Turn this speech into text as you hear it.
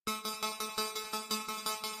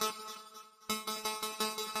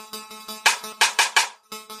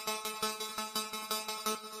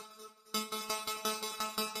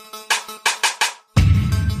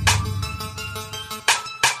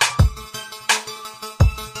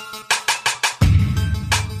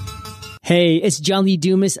Hey, it's John Lee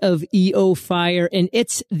Dumas of EO Fire, and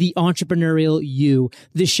it's The Entrepreneurial You,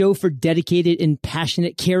 the show for dedicated and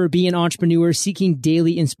passionate Caribbean entrepreneurs seeking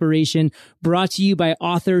daily inspiration, brought to you by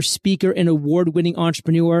author, speaker, and award-winning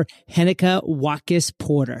entrepreneur, Henika Watkis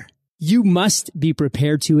Porter. You must be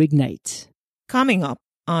prepared to ignite. Coming up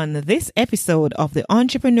on this episode of The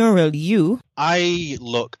Entrepreneurial You. I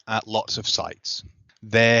look at lots of sites.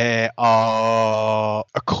 There are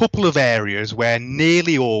a couple of areas where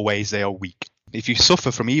nearly always they are weak. If you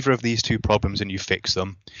suffer from either of these two problems and you fix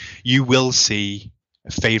them, you will see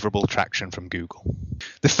favorable traction from Google.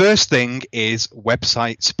 The first thing is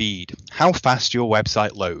website speed, how fast your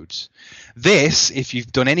website loads. This, if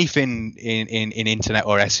you've done anything in internet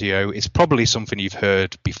or SEO, is probably something you've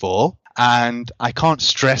heard before. And I can't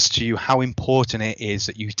stress to you how important it is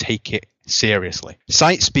that you take it seriously.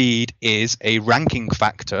 Site speed is a ranking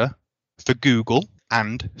factor for Google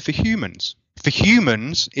and for humans. For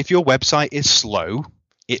humans, if your website is slow,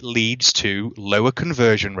 it leads to lower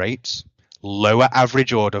conversion rates, lower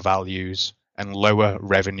average order values, and lower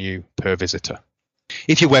revenue per visitor.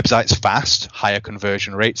 If your website's fast, higher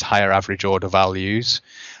conversion rates, higher average order values,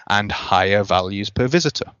 and higher values per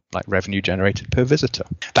visitor, like revenue generated per visitor.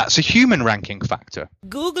 That's a human ranking factor.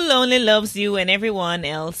 Google only loves you and everyone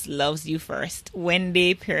else loves you first.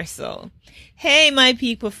 Wendy Pearsall. Hey, my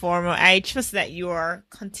peak performer. I trust that you are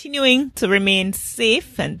continuing to remain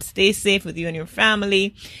safe and stay safe with you and your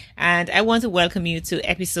family. And I want to welcome you to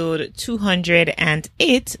episode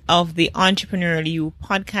 208 of the Entrepreneurial You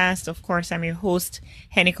podcast. Of course, I'm your host,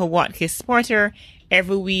 Henika Watkis Porter.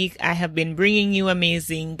 Every week, I have been bringing you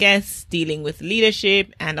amazing guests dealing with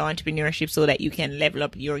leadership and entrepreneurship so that you can level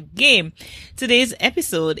up your game. Today's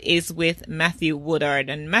episode is with Matthew Woodard,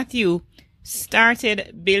 and Matthew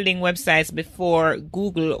started building websites before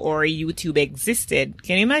Google or YouTube existed.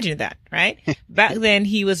 Can you imagine that, right? Back then,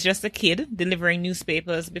 he was just a kid delivering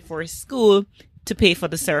newspapers before school to pay for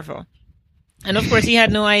the server. And of course, he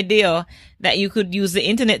had no idea that you could use the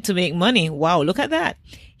internet to make money. Wow, look at that.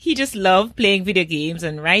 He just loved playing video games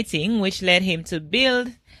and writing, which led him to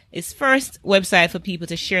build his first website for people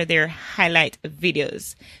to share their highlight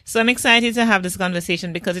videos. So I'm excited to have this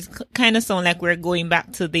conversation because it kind of sounds like we're going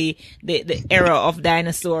back to the era of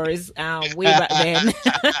dinosaurs way back then.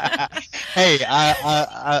 Hey,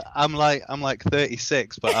 I'm like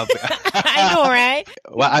 36, but I know, right?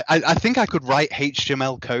 Well, I think I could write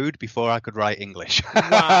HTML code before I could write English.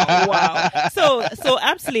 Wow. So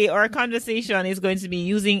absolutely, our conversation is going to be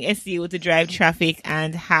using SEO to drive traffic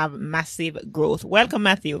and have massive growth. Welcome,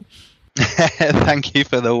 Matthew. Thank you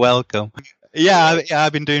for the welcome. Yeah,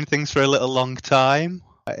 I've been doing things for a little long time.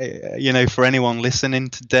 For anyone listening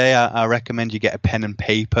today, I recommend you get a pen and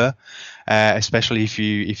paper, especially if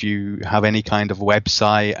you have any kind of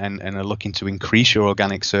website and are looking to increase your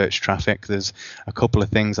organic search traffic. There's a couple of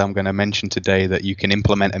things I'm going to mention today that you can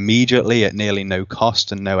implement immediately at nearly no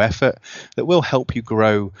cost and no effort that will help you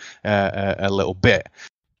grow a little bit.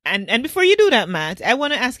 And before you do that, Matt, I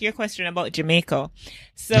want to ask you a question about Jamaica.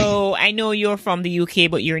 So I know you're from the UK,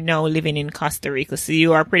 but you're now living in Costa Rica. So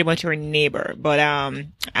you are pretty much our neighbor, but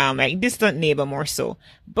like distant neighbor more so.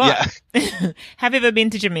 But yeah. Have you ever been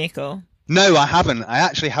to Jamaica? No, I haven't. I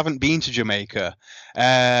actually haven't been to Jamaica.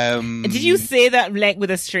 Did you say that like with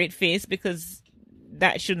a straight face? Because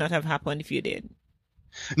that should not have happened if you did.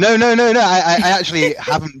 No. I actually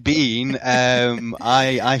haven't been.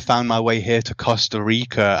 I found my way here to Costa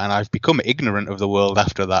Rica, and I've become ignorant of the world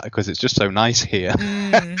after that because it's just so nice here.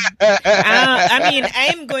 I'm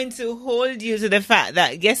going to hold you to the fact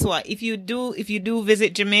that guess what? If you do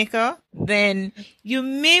visit Jamaica, then you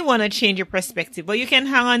may want to change your perspective, but you can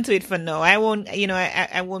hang on to it for now. I won't,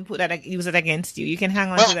 I won't use it against you. You can hang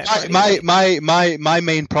on to that. My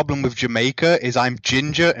main problem with Jamaica is I'm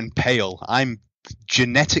ginger and pale. I'm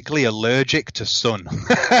genetically allergic to sun.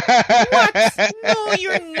 What? No,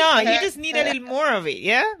 you're not. You just need a little more of it.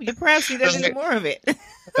 Yeah, you perhaps need a little more of it.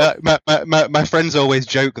 My friends always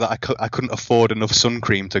joke that I couldn't afford enough sun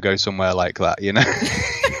cream to go somewhere like that.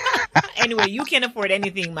 Anyway, you can afford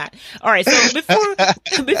anything, Matt. All right. So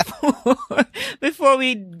before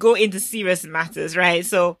we go into serious matters, right?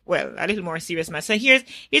 So, well, a little more serious matters. So here's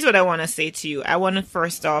what I want to say to you. I want to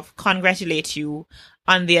first off congratulate you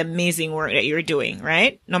on the amazing work that you're doing,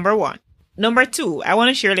 right? Number one. Number two, I want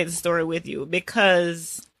to share a little story with you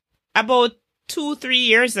because about 2-3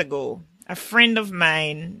 years ago, a friend of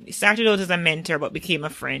mine started out as a mentor, but became a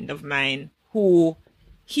friend of mine who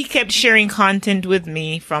he kept sharing content with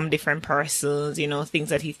me from different persons, things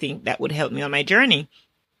that he think that would help me on my journey.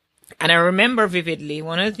 And I remember vividly,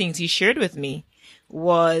 one of the things he shared with me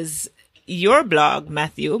was your blog,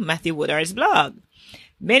 Matthew Woodard's blog.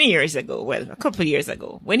 many years ago, well, a couple of years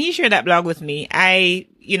ago, when he shared that blog with me, I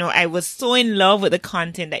was so in love with the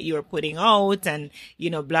content that you were putting out and,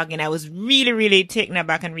 blogging. I was really, really taken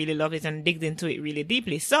aback and really loved it and digged into it really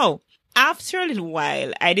deeply. So after a little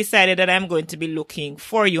while, I decided that I'm going to be looking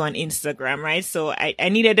for you on Instagram, right? So I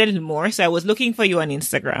needed a little more. So I was looking for you on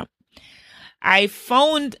Instagram. I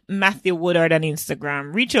found Matthew Woodard on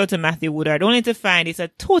Instagram, reach out to Matthew Woodard, only to find it's a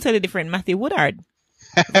totally different Matthew Woodard.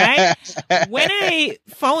 Right? When I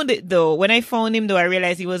found him though, I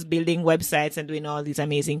realized he was building websites and doing all these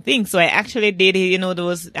amazing things. So I actually did,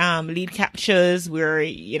 those lead captures where,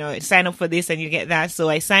 sign up for this and you get that. So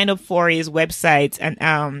I signed up for his website and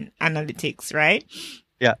analytics, right?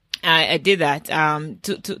 Yeah. I did that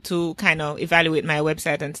to kind of evaluate my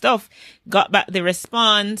website and stuff, got back the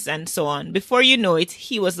response and so on. Before you know it,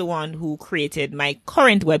 he was the one who created my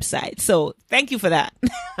current website. So thank you for that.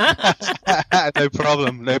 No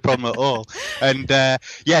problem at all. And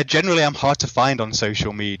generally I'm hard to find on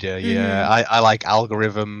social media. Yeah, I like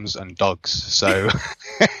algorithms and dogs. So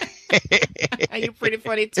you're pretty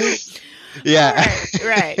funny too. Yeah.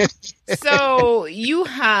 Right. So you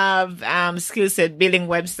have skill set building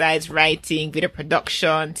websites, writing, video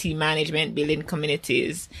production, team management, building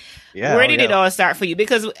communities. Yeah, where did it all start for you?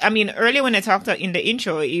 Because earlier when I talked in the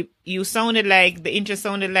intro, the intro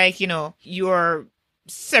sounded like, you're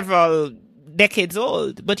several decades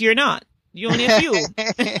old, but you're not. You're only a few.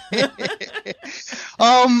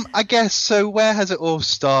 I guess so. Where has it all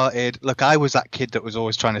started? Look, I was that kid that was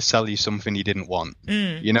always trying to sell you something you didn't want.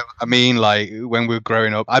 You know what I mean? Like when we were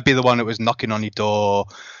growing up, I'd be the one that was knocking on your door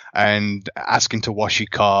and asking to wash your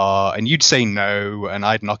car, and you'd say no, and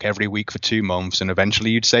I'd knock every week for 2 months, and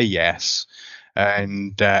eventually you'd say yes.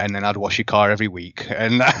 And then I'd wash your car every week,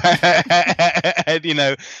 and, and I'd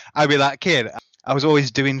be that kid. I was always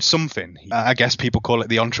doing something. I guess people call it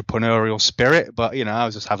the entrepreneurial spirit, but I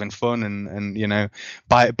was just having fun and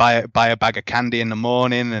buy a bag of candy in the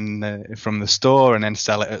morning and from the store, and then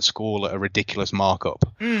sell it at school at a ridiculous markup.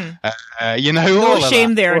 No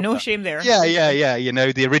shame there. No shame there. Yeah.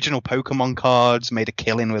 The original Pokemon cards, made a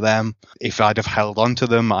killing with them. If I'd have held on to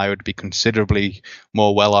them, I would be considerably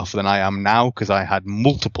more well off than I am now, because I had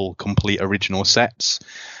multiple complete original sets.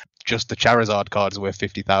 Just the Charizard cards worth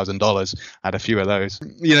 $50,000. I had a few of those,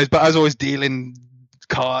 but I was always dealing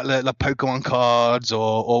the Pokemon cards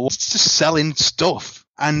or just selling stuff.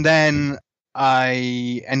 And then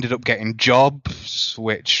I ended up getting jobs,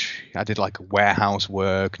 which I did like warehouse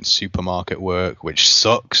work and supermarket work, which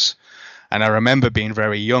sucks. And I remember being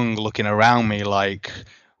very young, looking around me like,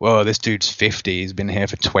 whoa, this dude's 50. He's been here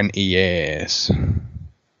for 20 years.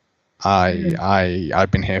 I've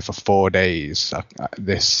been here for 4 days.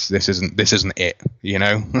 This isn't it,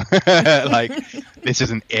 like this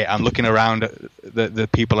isn't it. I'm looking around at the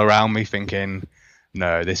people around me thinking,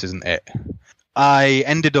 no, this isn't it. I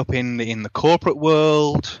ended up in the corporate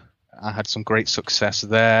world. I had some great success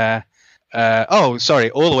there. All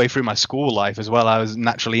the way through my school life as well. I was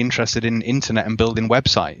naturally interested in internet and building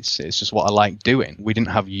websites. It's just what I liked doing. We didn't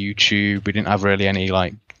have YouTube. We didn't have really any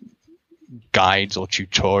like guides or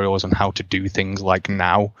tutorials on how to do things like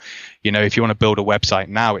now. If you want to build a website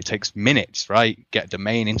now, it takes minutes, right? Get a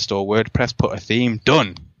domain, install WordPress, put a theme,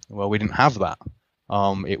 done. Well, we didn't have that.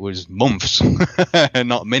 It was months,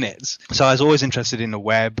 not minutes. So I was always interested in the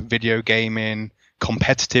web, video gaming,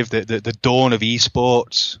 competitive, the dawn of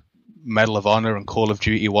esports, Medal of Honor and Call of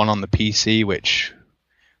Duty 1 on the PC, which,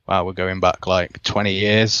 wow, we're going back like 20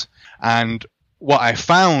 years. And what I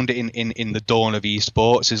found in the dawn of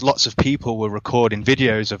esports is lots of people were recording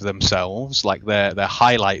videos of themselves, like their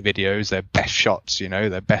highlight videos, their best shots,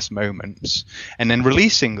 their best moments, and then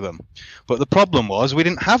releasing them. But the problem was we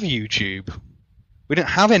didn't have YouTube. We didn't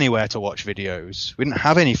have anywhere to watch videos. We didn't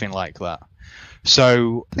have anything like that.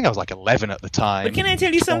 So I think I was like 11 at the time. But can I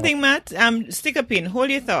tell you something, Matt? Stick a pin. Hold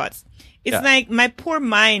your thoughts. It's like my poor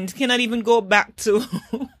mind cannot even go back to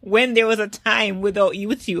when there was a time without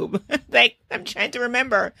YouTube. Like, I'm trying to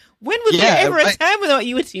remember. When was there ever a time without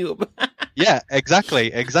YouTube? Yeah,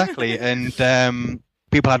 exactly. And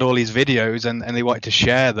people had all these videos and they wanted to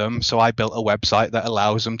share them. So I built a website that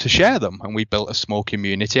allows them to share them. And we built a small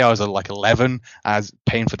community. I was like 11. I was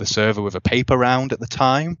paying for the server with a paper round at the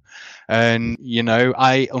time. And,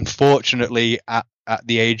 I unfortunately, at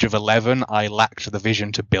the age of 11, I lacked the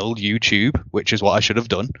vision to build YouTube, which is what I should have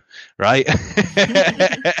done, right?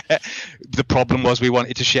 The problem was we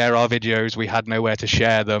wanted to share our videos. We had nowhere to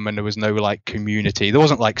share them, and there was no like community. There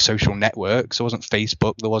wasn't like social networks. There wasn't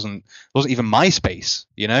Facebook. There wasn't even MySpace,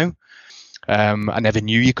 I never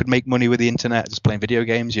knew you could make money with the internet, just playing video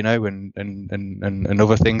games, you know, and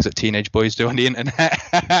other things that teenage boys do on the internet.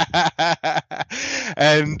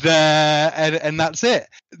 and that's it.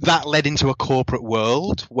 That led into a corporate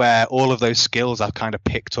world where all of those skills I've kind of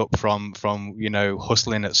picked up from you know,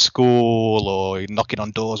 hustling at school or knocking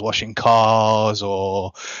on doors, washing cars,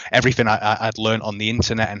 or everything I'd learned on the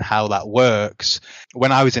internet and how that works.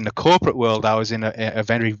 When I was in the corporate world, I was in a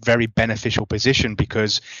very, very beneficial position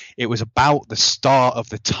because it was about the start of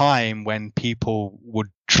the time when people would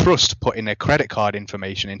trust putting their credit card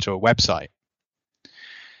information into a website.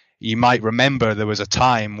 You might remember there was a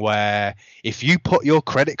time where if you put your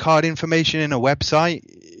credit card information in a website,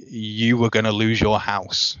 you were going to lose your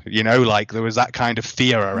house. You know, like there was that kind of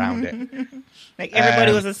fear around it. Like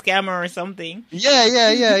everybody was a scammer or something.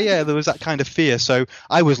 Yeah. There was that kind of fear. So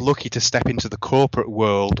I was lucky to step into the corporate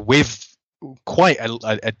world with quite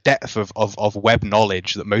a depth of web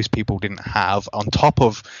knowledge that most people didn't have, on top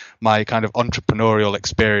of my kind of entrepreneurial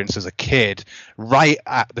experience as a kid, right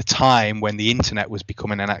at the time when the internet was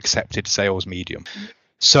becoming an accepted sales medium.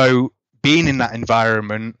 So being in that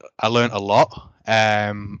environment, I learned a lot.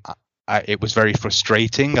 It was very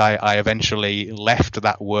frustrating. I eventually left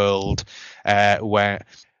that world where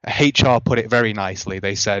HR put it very nicely.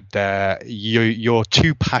 They said, you're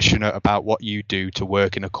too passionate about what you do to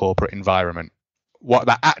work in a corporate environment. What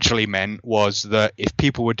that actually meant was that if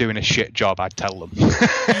people were doing a shit job, I'd tell them.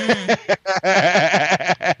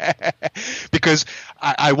 Because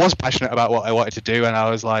I was passionate about what I wanted to do, and I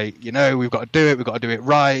was like, you know, we've got to do it. We've got to do it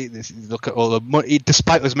right. Look at all the money.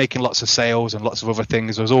 Despite us making lots of sales and lots of other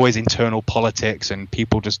things, there was always internal politics, and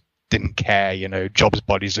people just didn't care, you know, jobs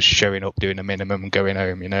bodies just showing up, doing a minimum and going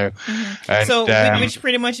home, you know. Mm-hmm. And, so which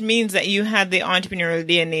pretty much means that you had the entrepreneurial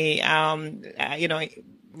DNA, you know,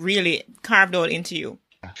 really carved out into you.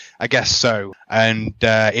 I guess so. And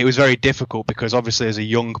it was very difficult because obviously as a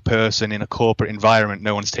young person in a corporate environment,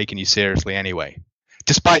 no one's taking you seriously anyway,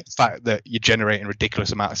 despite the fact that you're generating a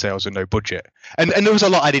ridiculous amount of sales with no budget. And there was a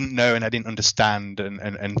lot I didn't know and I didn't understand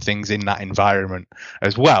and things in that environment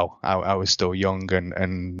as well. I was still young,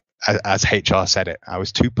 and as HR said it, I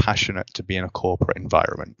was too passionate to be in a corporate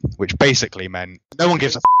environment, which basically meant no one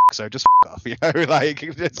gives a so just off, you know, like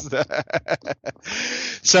just,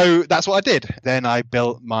 so that's what I did. Then I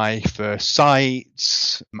built my first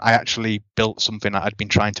sites. I actually built something that I'd been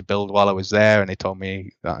trying to build while I was there, and they told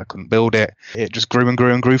me that I couldn't build it. It just grew and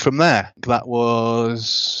grew and grew from there. That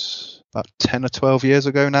was about 10 or 12 years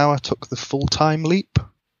ago now. I took the full-time leap.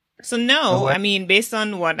 So no, I mean, based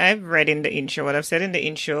on what I've read in the intro, what I've said in the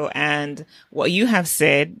intro, and what you have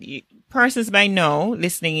said, persons by now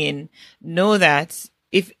listening in know that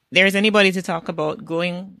if there's anybody to talk about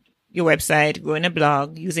growing your website, growing a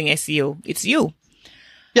blog, using SEO, it's you.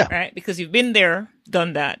 Yeah. Right? Because you've been there,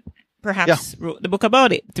 done that, perhaps wrote the book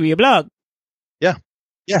about it through your blog. Yeah.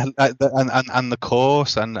 Yeah, and the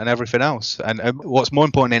course and everything else. And what's more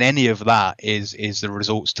important than any of that is the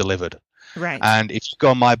results delivered. Right. And if you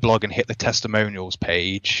go on my blog and hit the testimonials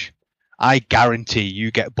page, I guarantee you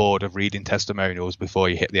get bored of reading testimonials before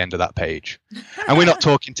you hit the end of that page. And we're not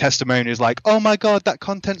talking testimonials like, oh my God, that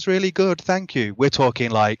content's really good, thank you. We're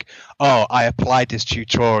talking like, oh, I applied this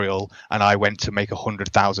tutorial and I went to make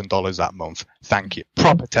 $100,000 that month. Thank you.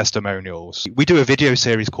 Proper testimonials. We do a video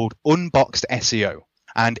series called Unboxed SEO.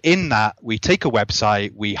 And in that, we take a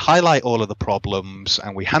website, we highlight all of the problems,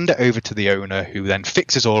 and we hand it over to the owner, who then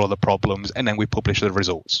fixes all of the problems, and then we publish the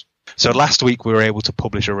results. So last week, we were able to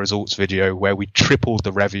publish a results video where we tripled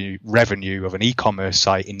the revenue of an e-commerce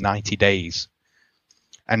site in 90 days.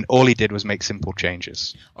 And all he did was make simple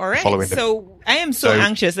changes. All right. So I am so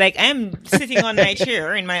anxious. Like, I'm sitting on my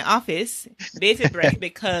chair in my office, bated breath,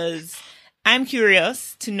 because I'm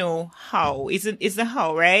curious to know how. Is the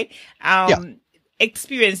how, right?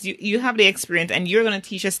 Experience, you have the experience, and you're going to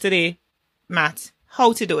teach us today, Matt,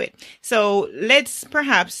 how to do it. So let's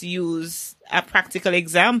perhaps use a practical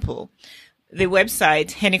example. The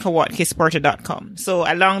website, hennikawatkisporter.com. So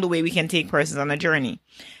along the way, we can take persons on a journey.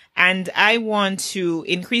 And I want to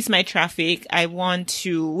increase my traffic. I want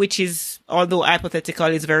to, which is, although hypothetical,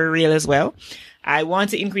 is very real as well. I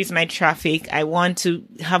want to increase my traffic. I want to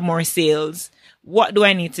have more sales. What do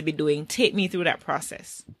I need to be doing? Take me through that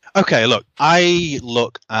process. Okay, look, I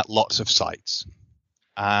look at lots of sites,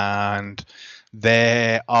 and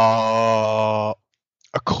there are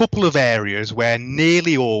a couple of areas where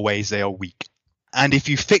nearly always they are weak. And if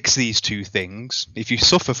you fix these two things, if you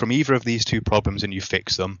suffer from either of these two problems and you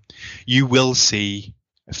fix them, you will see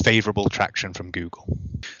favorable traction from Google.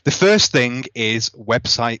 The first thing is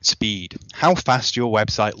website speed, how fast your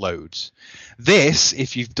website loads. This,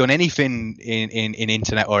 if you've done anything in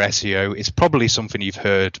internet or SEO, is probably something you've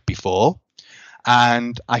heard before.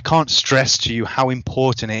 And I can't stress to you how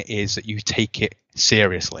important it is that you take it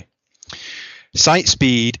seriously. Site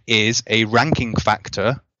speed is a ranking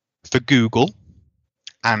factor for Google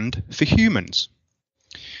and for humans.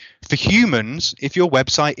 For humans, if your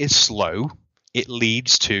website is slow, it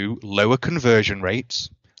leads to lower conversion rates,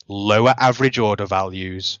 lower average order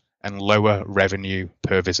values, and lower revenue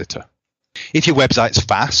per visitor. If your website's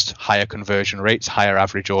fast, higher conversion rates, higher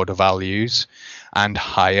average order values, and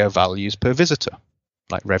higher values per visitor,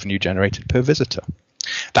 like revenue generated per visitor.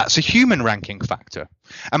 That's a human ranking factor.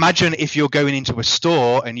 Imagine if you're going into a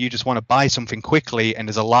store and you just want to buy something quickly and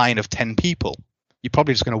there's a line of 10 people. You're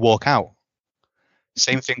probably just going to walk out.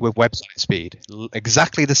 Same thing with website speed.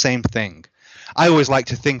 Exactly the same thing. I always like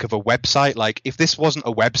to think of a website like if this wasn't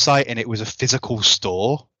a website and it was a physical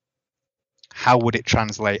store, how would it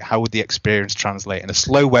translate? How would the experience translate? And a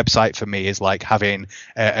slow website for me is like having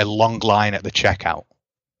a long line at the checkout,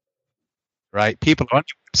 right? People are on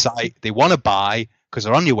your website, they want to buy because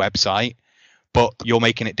they're on your website, but you're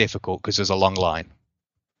making it difficult because there's a long line,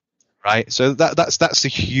 right? So that's the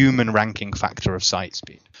human ranking factor of site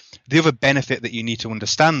speed. The other benefit that you need to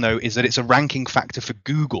understand, though, is that it's a ranking factor for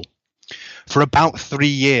Google. For about 3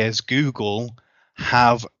 years, Google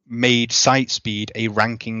have made site speed a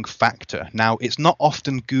ranking factor. Now, it's not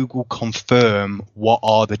often Google confirm what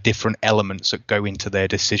are the different elements that go into their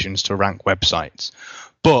decisions to rank websites,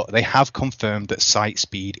 but they have confirmed that site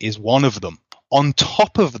speed is one of them. On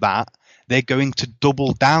top of that, they're going to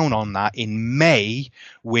double down on that in May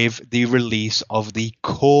with the release of the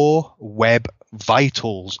Core Web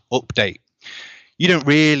Vitals update. You don't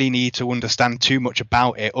really need to understand too much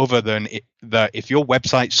about it other than that if your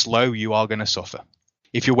website's slow, you are going to suffer.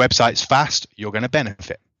 If your website's fast, you're going to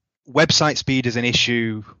benefit. Website speed is an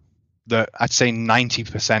issue that I'd say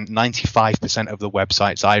 90%, 95% of the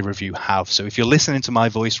websites I review have. So if you're listening to my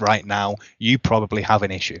voice right now, you probably have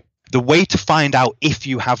an issue. The way to find out if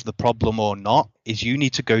you have the problem or not is you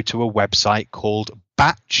need to go to a website called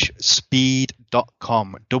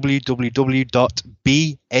batchspeed.com,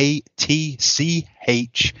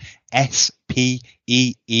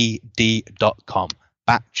 www.batchspeed.com,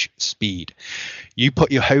 batch speed. You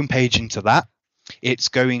put your homepage into that. It's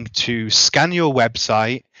going to scan your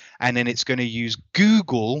website, and then it's going to use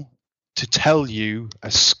Google to tell you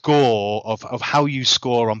a score of how you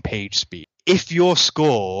score on page speed. If your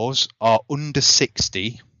scores are under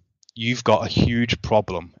 60, you've got a huge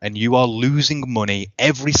problem and you are losing money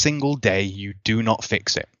every single day you do not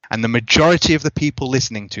fix it. And the majority of the people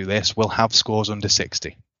listening to this will have scores under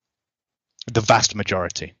 60. The vast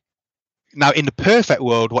majority. Now, in the perfect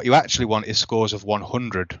world, what you actually want is scores of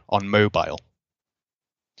 100 on mobile.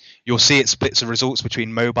 You'll see it splits the results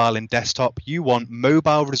between mobile and desktop. You want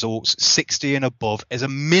mobile results 60 and above as a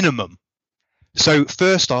minimum. So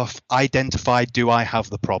first off, identify, do I have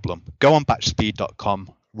the problem? Go on batchspeed.com,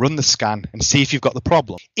 run the scan and see if you've got the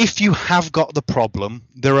problem. If you have got the problem,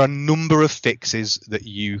 there are a number of fixes that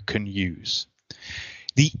you can use.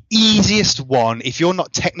 The easiest one, if you're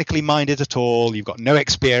not technically minded at all, you've got no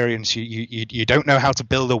experience, you don't know how to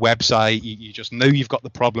build a website, you just know you've got the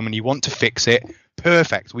problem and you want to fix it,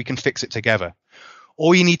 perfect, we can fix it together.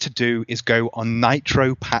 All you need to do is go on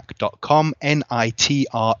nitropack.com,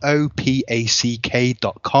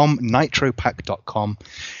 nitropack.com, nitropack.com,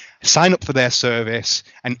 sign up for their service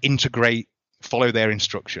and integrate, follow their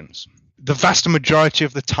instructions. The vast majority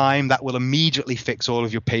of the time, that will immediately fix all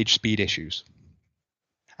of your page speed issues.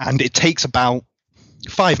 And it takes about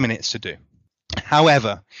 5 minutes to do.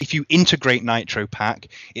 However, if you integrate NitroPack,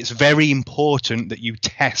 it's very important that you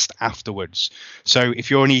test afterwards. So if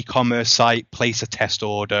you're an e-commerce site, place a test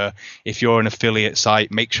order. If you're an affiliate site,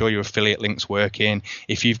 make sure your affiliate link's working.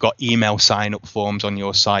 If you've got email sign-up forms on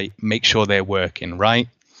your site, make sure they're working, right?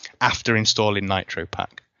 After installing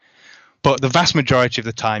NitroPack. But the vast majority of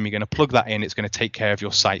the time, you're going to plug that in. It's going to take care of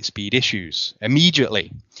your site speed issues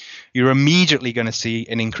immediately. You're immediately going to see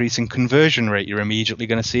an increase in conversion rate. You're immediately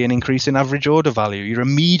going to see an increase in average order value. You're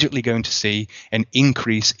immediately going to see an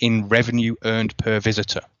increase in revenue earned per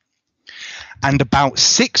visitor. And about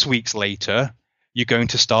 6 weeks later, you're going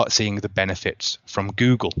to start seeing the benefits from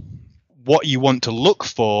Google. What you want to look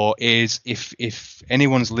for is if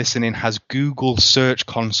anyone's listening has Google Search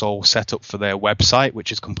Console set up for their website,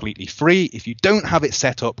 which is completely free. If you don't have it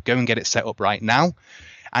set up, go and get it set up right now.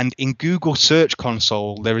 And in Google Search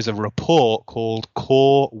Console, there is a report called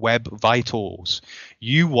Core Web Vitals.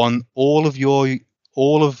 You want all of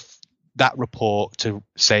that report to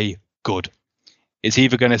say good. It's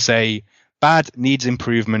either going to say bad, needs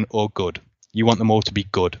improvement, or good. You want them all to be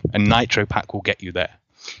good, and NitroPack will get you there.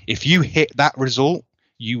 If you hit that result,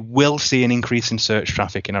 you will see an increase in search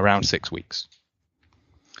traffic in around 6 weeks.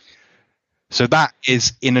 So that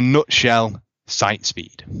is, in a nutshell, site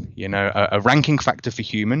speed. You know, a ranking factor for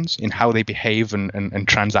humans in how they behave and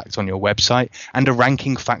transact on your website, and a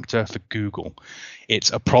ranking factor for Google.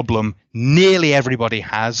 It's a problem nearly everybody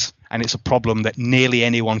has, and it's a problem that nearly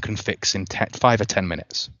anyone can fix in 5 or 10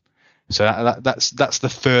 minutes. So that's the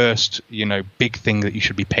first, you know, big thing that you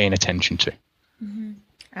should be paying attention to. Mm-hmm.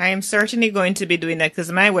 I am certainly going to be doing that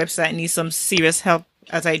because my website needs some serious help,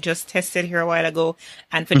 as I just tested here a while ago.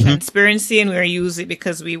 And for transparency, and we're using it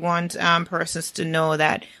because we want persons to know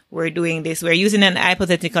that we're doing this. We're using an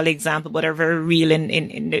hypothetical example, but are very real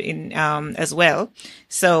in as well.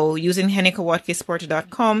 So using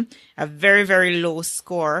HennekeWatkisporter.com, a very, very low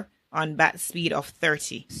score on bat speed of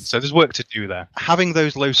 30. So there's work to do there. Having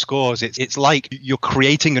those low scores, it's like you're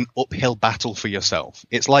creating an uphill battle for yourself.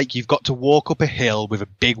 It's like you've got to walk up a hill with a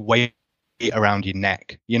big weight around your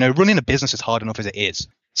neck. You know, running a business is hard enough as it is.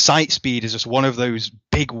 Site speed is just one of those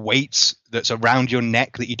big weights that's around your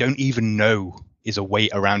neck that you don't even know is a weight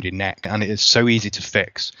around your neck, and it is so easy to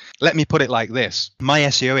fix. Let me put it like this. My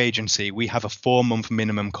SEO agency, we have a 4-month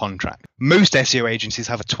minimum contract. Most SEO agencies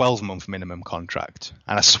have a 12-month minimum contract,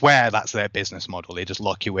 and I swear that's their business model. They just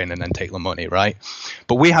lock you in and then take the money, right?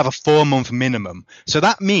 But we have a 4-month minimum. So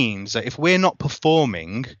that means that if we're not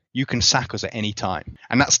performing, you can sack us at any time.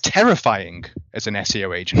 And that's terrifying as an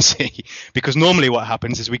SEO agency because normally what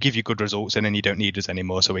happens is we give you good results and then you don't need us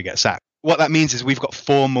anymore, so we get sacked. What that means is we've got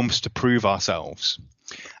 4 months to prove ourselves.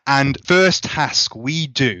 And first task we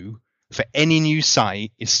do for any new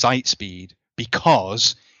site is site speed,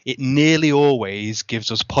 because it nearly always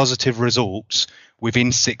gives us positive results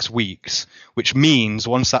within 6 weeks, which means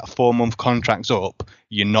once that 4-month contract's up,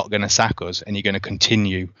 you're not going to sack us and you're going to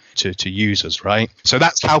continue to use us, right? So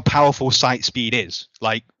that's how powerful site speed is.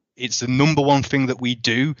 Like, it's the number one thing that we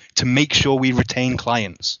do to make sure we retain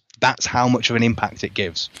clients. That's how much of an impact it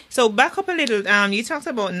gives. So back up a little. You talked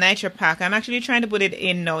about NitroPack. I'm actually trying to put it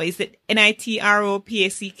in now. Is it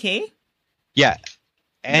NITROPACK? Yeah.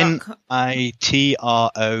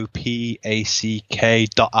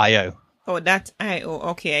 NITROPACK.io. Oh, .io.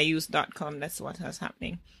 Okay, I use .com. That's what was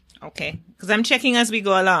happening. Okay, because I'm checking as we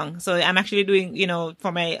go along. So I'm actually doing, you know,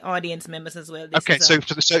 for my audience members as well. Okay, so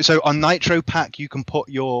on NitroPack, you can put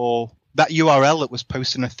that URL that was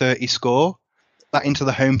posting a 30 score that into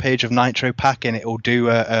the homepage of NitroPack, and it will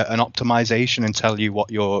do an optimization and tell you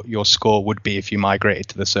what your score would be if you migrated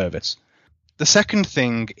to the service. The second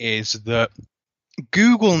thing is that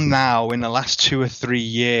Google now, in the last 2 or 3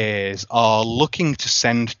 years, are looking to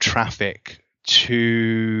send traffic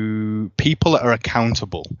to people that are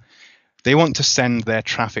accountable. They want to send their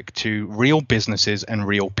traffic to real businesses and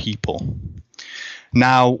real people.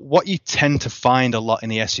 Now, what you tend to find a lot in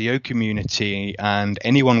the SEO community and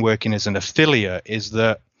anyone working as an affiliate is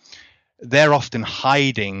that they're often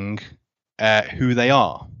hiding who they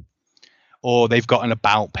are. Or they've got an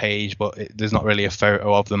about page, but there's not really a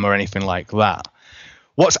photo of them or anything like that.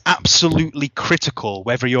 What's absolutely critical,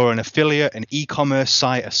 whether you're an affiliate, an e-commerce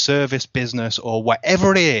site, a service business, or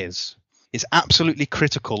whatever it is absolutely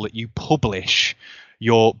critical that you publish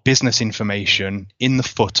your business information in the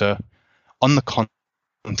footer, on the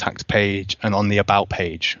contact page, and on the about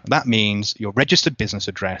page. That means your registered business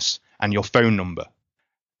address and your phone number.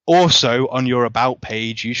 Also, on your about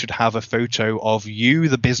page, you should have a photo of you,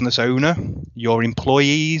 the business owner, your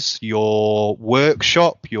employees, your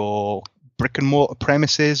workshop, your brick and mortar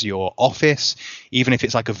premises, your office, even if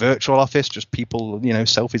it's like a virtual office, just people, you know,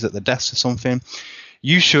 selfies at the desk or something.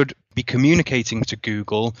 You should be communicating to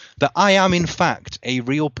Google that I am, in fact, a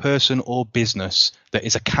real person or business that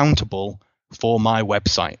is accountable for my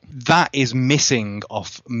website. That is missing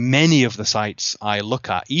off many of the sites I look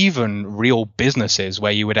at, even real businesses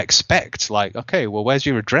where you would expect, like, okay, well, where's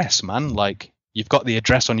your address, man? Like, you've got the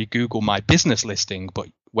address on your Google My Business listing, but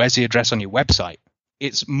where's the address on your website?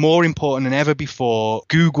 It's more important than ever before.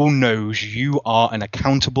 Google knows you are an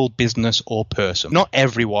accountable business or person. Not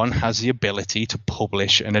everyone has the ability to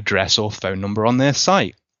publish an address or phone number on their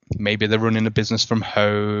site. Maybe they're running a business from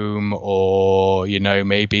home, or, you know,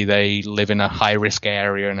 maybe they live in a high risk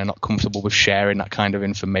area and are not comfortable with sharing that kind of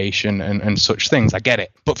information and such things. I get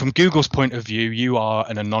it. But from Google's point of view, you are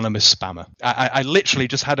an anonymous spammer. I literally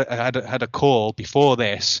just had a call before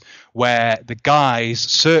this where the guy's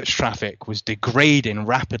search traffic was degrading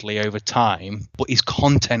rapidly over time, but his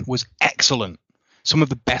content was excellent. Some of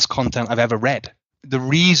the best content I've ever read. The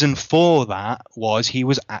reason for that was he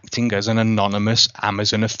was acting as an anonymous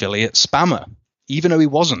Amazon affiliate spammer, even though he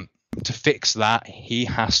wasn't. To fix that, he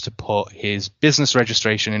has to put his business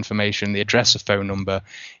registration information, the address and phone number,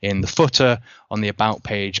 in the footer, on the about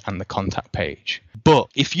page, and the contact page. But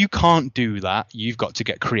if you can't do that, you've got to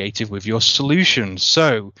get creative with your solutions.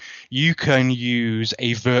 So you can use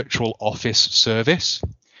a virtual office service.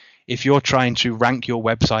 If you're trying to rank your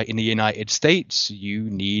website in the United States, you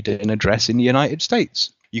need an address in the United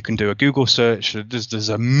States. You can do a Google search. There's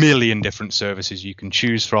a million different services you can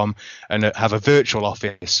choose from, and have a virtual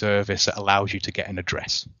office service that allows you to get an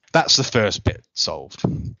address. That's the first bit solved.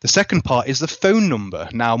 The second part is the phone number.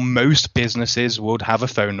 Now, most businesses would have a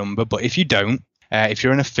phone number, but if you don't, if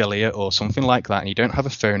you're an affiliate or something like that and you don't have a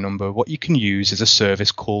phone number, what you can use is a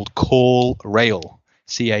service called CallRail,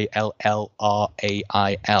 CallRail.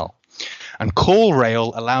 And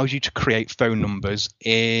CallRail allows you to create phone numbers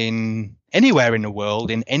in anywhere in the world,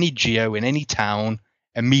 in any geo, in any town,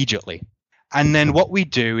 immediately. And then what we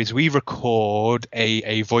do is we record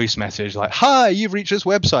a voice message like, "Hi, you've reached this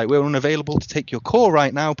website. We're unavailable to take your call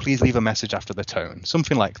right now. Please leave a message after the tone."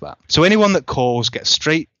 Something like that. So anyone that calls gets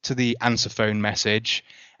straight to the answer phone message.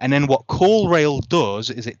 And then what CallRail does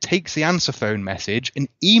is it takes the answer phone message and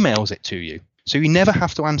emails it to you. So you never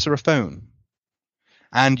have to answer a phone.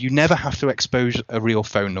 And you never have to expose a real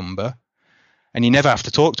phone number, and you never have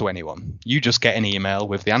to talk to anyone. You just get an email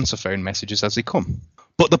with the answer phone messages as they come.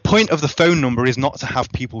 But the point of the phone number is not to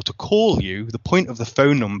have people to call you. The point of the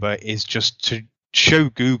phone number is just to show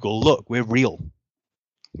Google, look, we're real.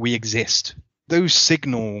 We exist. Those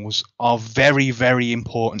signals are very, very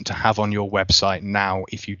important to have on your website now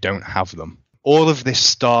if you don't have them. All of this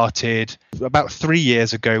started about 3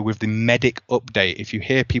 years ago with the Medic update. If you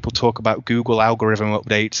hear people talk about Google algorithm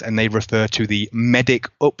updates and they refer to the Medic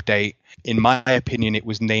update, in my opinion, it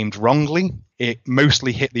was named wrongly. It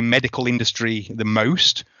mostly hit the medical industry the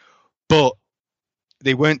most, but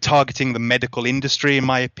they weren't targeting the medical industry, in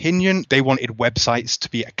my opinion. They wanted websites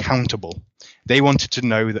to be accountable. They wanted to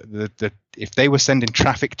know that if they were sending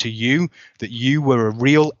traffic to you, that you were a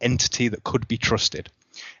real entity that could be trusted.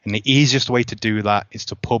 And the easiest way to do that is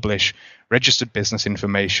to publish registered business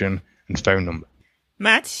information and phone number.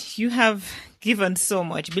 Matt, you have given so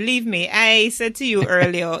much. Believe me, I said to you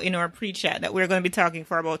earlier in our pre-chat that we're going to be talking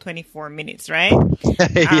for about 24 minutes, right?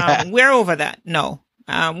 Yeah. We're over that. No.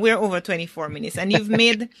 We're over 24 minutes, and you've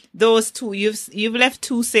made those two. You've left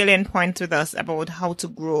two salient points with us about how to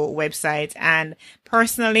grow websites, and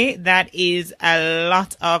personally, that is a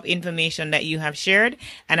lot of information that you have shared,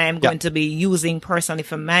 and I'm going to be using personally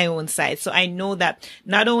for my own site. So I know that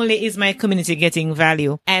not only is my community getting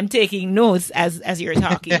value, I'm taking notes as you're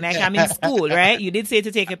talking. Like I'm in school, right? You did say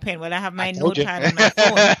to take a pen. Well, I have my notepad on my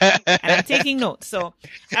phone, and I'm taking notes. So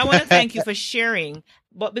I want to thank you for sharing.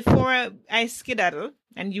 But before I skedaddle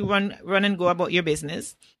and you run and go about your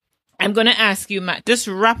business, I'm going to ask you, Matt, just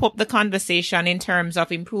wrap up the conversation in terms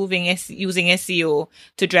of improving using SEO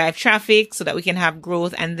to drive traffic so that we can have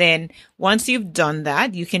growth. And then once you've done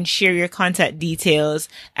that, you can share your contact details.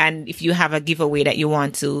 And if you have a giveaway that you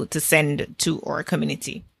want to send to our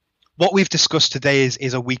community. What we've discussed today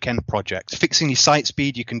is a weekend project. Fixing your site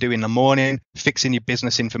speed you can do in the morning. Fixing your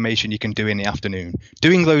business information you can do in the afternoon.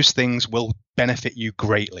 Doing those things will benefit you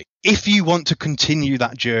greatly. If you want to continue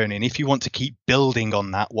that journey and if you want to keep building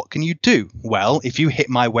on that, what can you do? Well, if you hit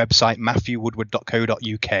my website,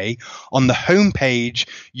 matthewwoodward.co.uk, on the homepage,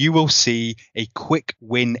 you will see a quick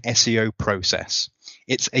win SEO process.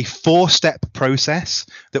 It's a 4-step process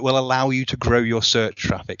that will allow you to grow your search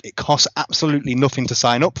traffic. It costs absolutely nothing to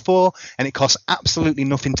sign up for, and it costs absolutely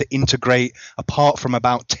nothing to integrate apart from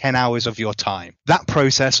about 10 hours of your time. That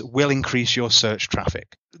process will increase your search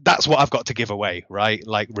traffic. That's what I've got to give away, right?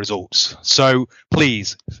 Like results. So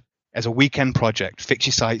please, as a weekend project, fix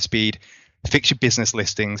your site speed, fix your business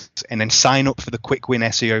listings, and then sign up for the quick win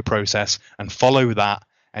SEO process and follow that.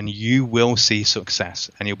 And you will see success,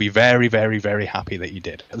 and you'll be very, very, very happy that you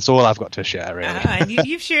did. That's all I've got to share, really. And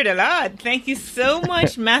you've shared a lot. Thank you so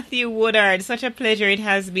much, Matthew Woodard. Such a pleasure it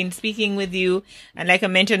has been speaking with you. And like I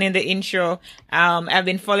mentioned in the intro, I've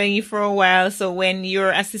been following you for a while. So when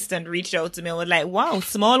your assistant reached out to me, I was like, wow,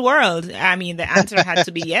 small world. I mean, the answer had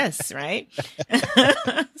to be yes, right?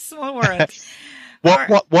 Small world.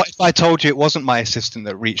 What if I told you it wasn't my assistant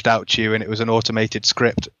that reached out to you and it was an automated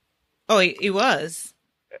script? Oh, it was.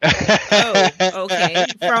 Oh, okay.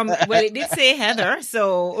 Well, it did say Heather,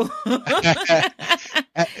 so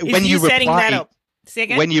when you setting that up. Say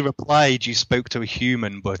again? When you replied, you spoke to a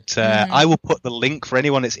human, but I will put the link for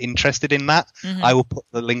anyone that's interested in that. I will put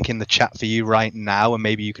the link in the chat for you right now, and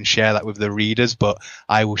maybe you can share that with the readers, but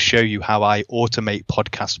I will show you how I automate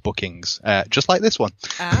podcast bookings, just like this one.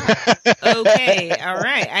 Okay. All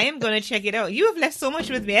right. I am going to check it out. You have left so much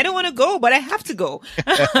with me. I don't want to go, but I have to go.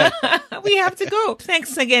 We have to go.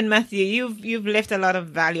 Thanks again, Matthew. You've left a lot of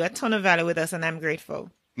value, a ton of value with us, and I'm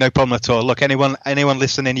grateful. No problem at all. Look, anyone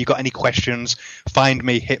listening, you got any questions, find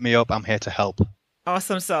me, hit me up. I'm here to help.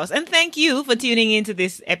 Awesome sauce. And thank you for tuning into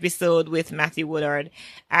this episode with Matthew Woodard.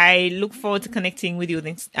 I look forward to connecting with you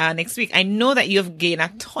next week. I know that you've gained a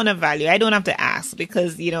ton of value. I don't have to ask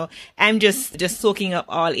because, I'm just soaking up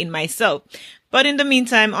all in myself. But in the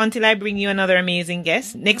meantime, until I bring you another amazing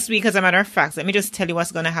guest, next week, as a matter of fact, let me just tell you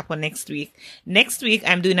what's going to happen next week. Next week,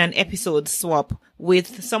 I'm doing an episode swap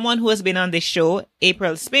with someone who has been on this show,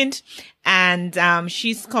 April Spint, and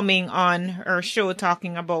she's coming on her show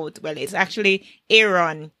talking about, well, it's actually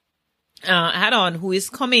Aaron Haddon, who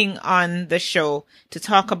is coming on the show to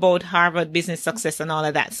talk about Harvard business success and all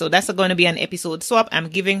of that. So that's going to be an episode swap. I'm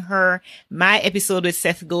giving her my episode with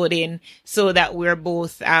Seth Godin so that we're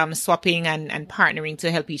both swapping and partnering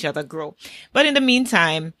to help each other grow. But in the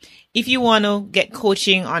meantime, if you want to get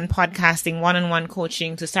coaching on podcasting, one-on-one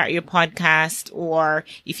coaching to start your podcast, or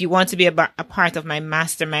if you want to be a part of my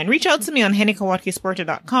mastermind, reach out to me on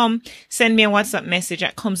henikawatkiesporter.com. Send me a WhatsApp message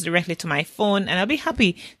that comes directly to my phone, and I'll be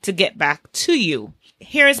happy to get back to you.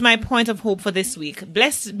 Here is my point of hope for this week.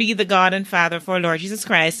 Blessed be the God and Father for our Lord Jesus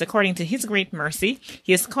Christ. According to his great mercy,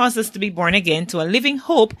 he has caused us to be born again to a living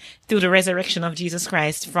hope through the resurrection of Jesus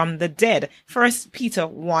Christ from the dead. 1 Peter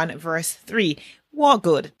 1 verse 3. Walk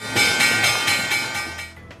good.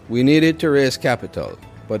 We needed to raise capital,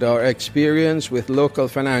 but our experience with local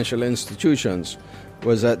financial institutions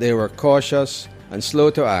was that they were cautious and slow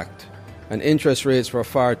to act, and interest rates were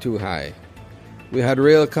far too high. We had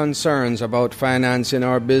real concerns about financing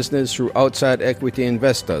our business through outside equity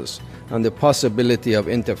investors and the possibility of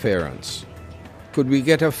interference. Could we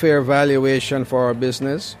get a fair valuation for our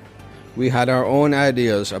business? We had our own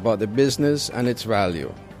ideas about the business and its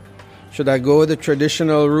value. Should I go the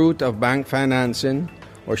traditional route of bank financing,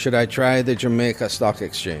 or should I try the Jamaica Stock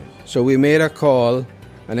Exchange? So we made a call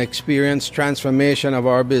and experienced transformation of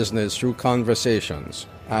our business through conversations.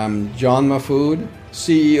 I'm John Mahfood,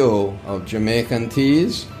 CEO of Jamaican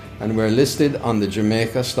Teas, and we're listed on the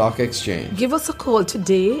Jamaica Stock Exchange. Give us a call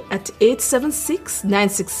today at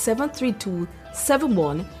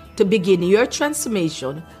 876-967-3271 to begin your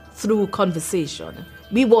transformation through conversation.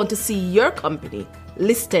 We want to see your company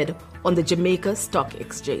listed on the Jamaica Stock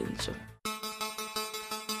Exchange.